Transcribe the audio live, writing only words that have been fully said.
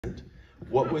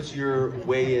What was your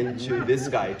way into this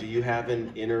guy? Do you have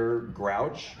an inner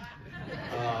grouch?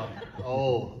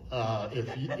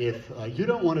 If you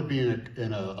don't want to be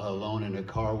alone in a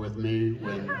car with me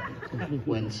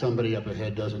when somebody up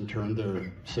ahead doesn't turn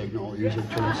their signal, use a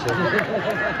turn signal.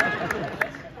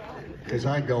 Because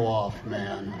I go off,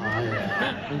 man.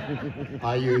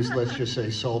 I use, let's just say,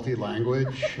 salty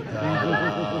language,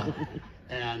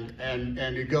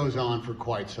 and it goes on for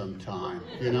quite some time.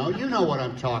 You know what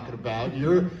I'm talking about.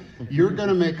 You're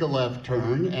gonna make a left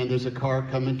turn, and there's a car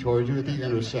coming towards you at the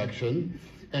intersection,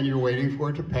 and you're waiting for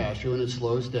it to pass you, and it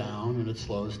slows down, and it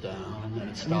slows down, and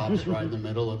it stops right in the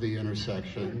middle of the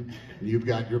intersection, and you've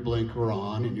got your blinker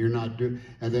on, and you're not and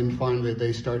then finally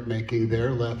they start making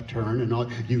their left turn, and all,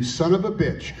 you son of a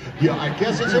bitch. Yeah, I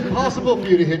guess it's impossible for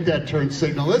you to hit that turn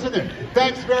signal, isn't it?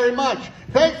 Thanks very much.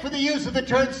 Thanks for the use of the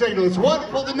turn signal. It's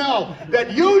wonderful to know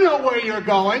that you know where you're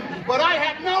going, but I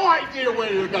have no idea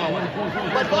where you're going.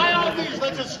 But by all means,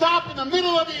 let's just stop in the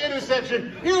middle of the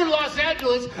intersection here in Los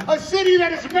Angeles, a city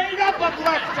that is made up of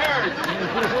left turns.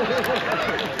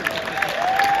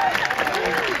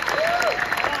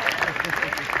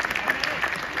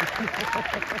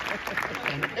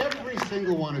 And every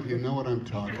single one of you know what I'm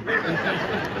talking about.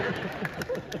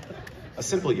 A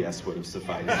simple yes would have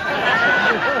sufficed.